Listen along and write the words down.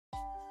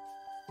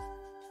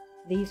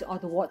These are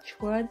the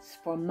watchwords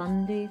for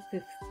Monday,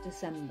 5th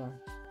December.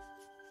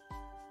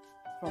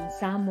 From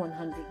Psalm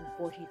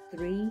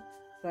 143,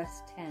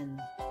 verse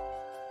 10.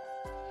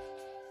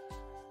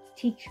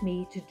 Teach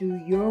me to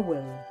do your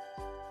will,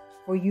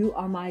 for you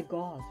are my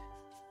God.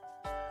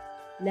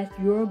 Let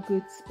your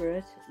good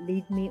spirit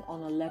lead me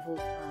on a level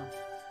path.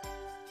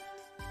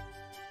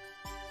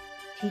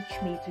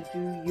 Teach me to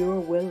do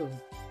your will,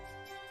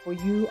 for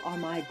you are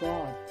my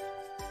God.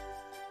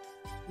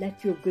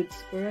 Let your good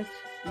spirit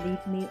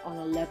lead me on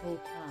a level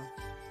path.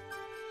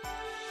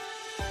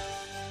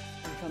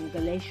 And from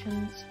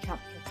Galatians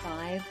chapter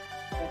 5,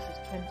 verses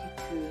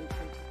 22 and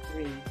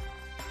 23.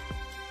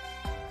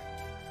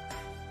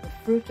 The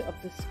fruit of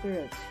the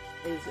Spirit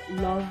is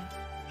love,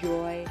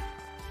 joy,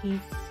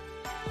 peace,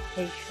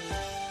 patience,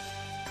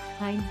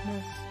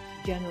 kindness,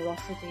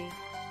 generosity,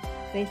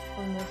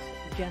 faithfulness,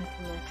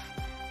 gentleness,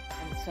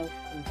 and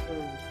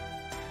self-control.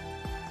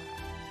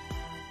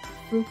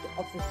 The fruit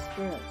of the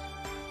Spirit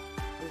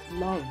is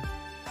love,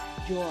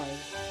 joy,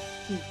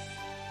 peace,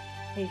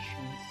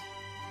 patience,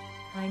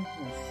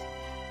 kindness,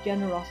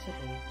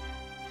 generosity,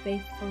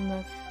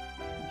 faithfulness,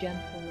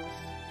 gentleness,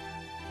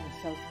 and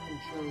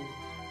self-control.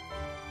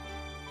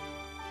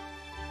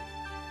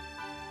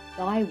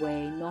 Thy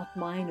way, not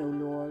mine, O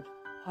Lord,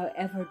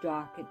 however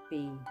dark it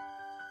be.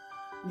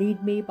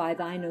 Lead me by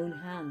thine own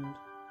hand,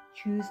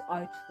 choose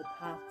out the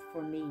path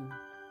for me.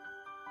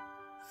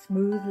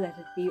 Smooth let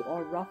it be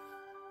or rough,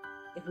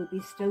 it will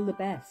be still the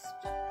best.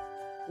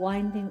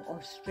 Winding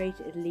or straight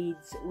it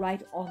leads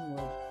right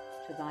onward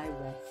to thy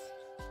rest.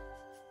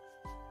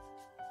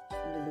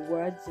 And in the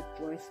words of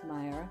Joyce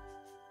Meyer,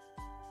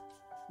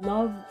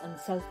 love and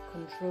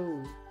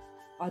self-control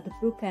are the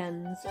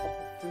bookends of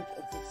the fruit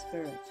of the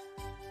Spirit.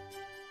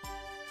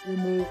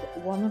 Remove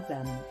one of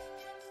them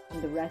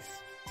and the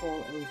rest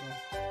fall over.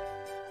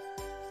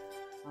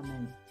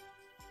 Amen.